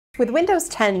With Windows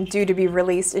 10 due to be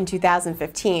released in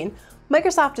 2015,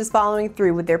 Microsoft is following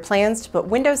through with their plans to put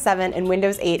Windows 7 and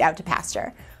Windows 8 out to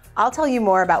pasture. I'll tell you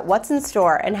more about what's in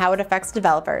store and how it affects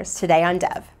developers today on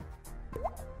Dev.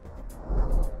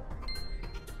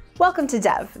 Welcome to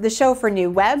Dev, the show for new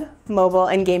web, mobile,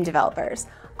 and game developers.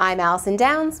 I'm Alison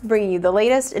Downs, bringing you the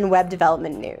latest in web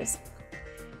development news.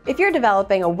 If you're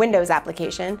developing a Windows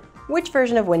application, which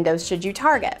version of Windows should you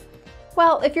target?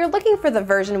 Well, if you're looking for the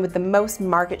version with the most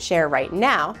market share right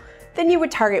now, then you would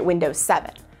target Windows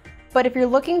 7. But if you're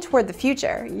looking toward the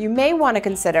future, you may want to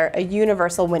consider a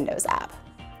universal Windows app.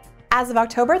 As of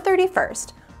October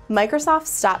 31st, Microsoft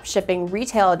stopped shipping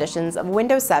retail editions of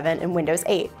Windows 7 and Windows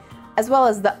 8, as well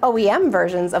as the OEM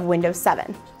versions of Windows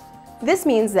 7. This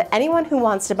means that anyone who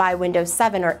wants to buy Windows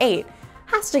 7 or 8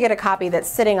 has to get a copy that's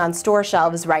sitting on store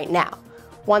shelves right now.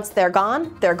 Once they're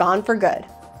gone for good.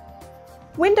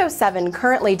 Windows 7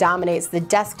 currently dominates the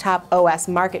desktop OS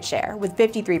market share with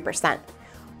 53%.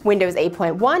 Windows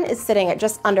 8.1 is sitting at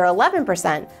just under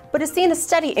 11%, but has seen a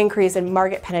steady increase in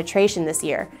market penetration this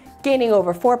year, gaining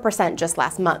over 4% just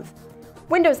last month.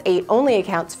 Windows 8 only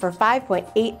accounts for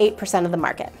 5.88% of the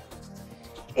market.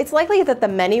 It's likely that the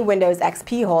many Windows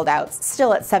XP holdouts,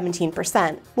 still at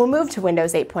 17%, will move to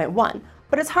Windows 8.1,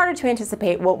 but it's harder to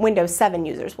anticipate what Windows 7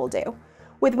 users will do.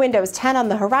 With Windows 10 on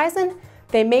the horizon,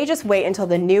 they may just wait until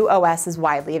the new OS is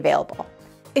widely available.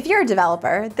 If you're a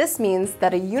developer, this means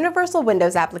that a universal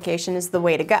Windows application is the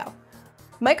way to go.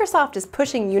 Microsoft is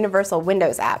pushing universal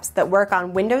Windows apps that work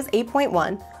on Windows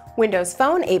 8.1, Windows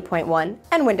Phone 8.1,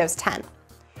 and Windows 10.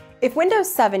 If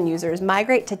Windows 7 users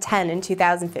migrate to 10 in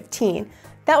 2015,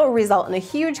 that will result in a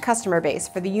huge customer base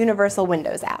for the universal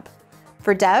Windows app.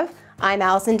 For Dev, I'm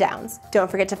Alison Downs. Don't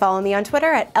forget to follow me on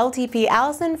Twitter at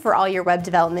LTPAllison for all your web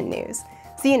development news.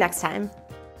 See you next time.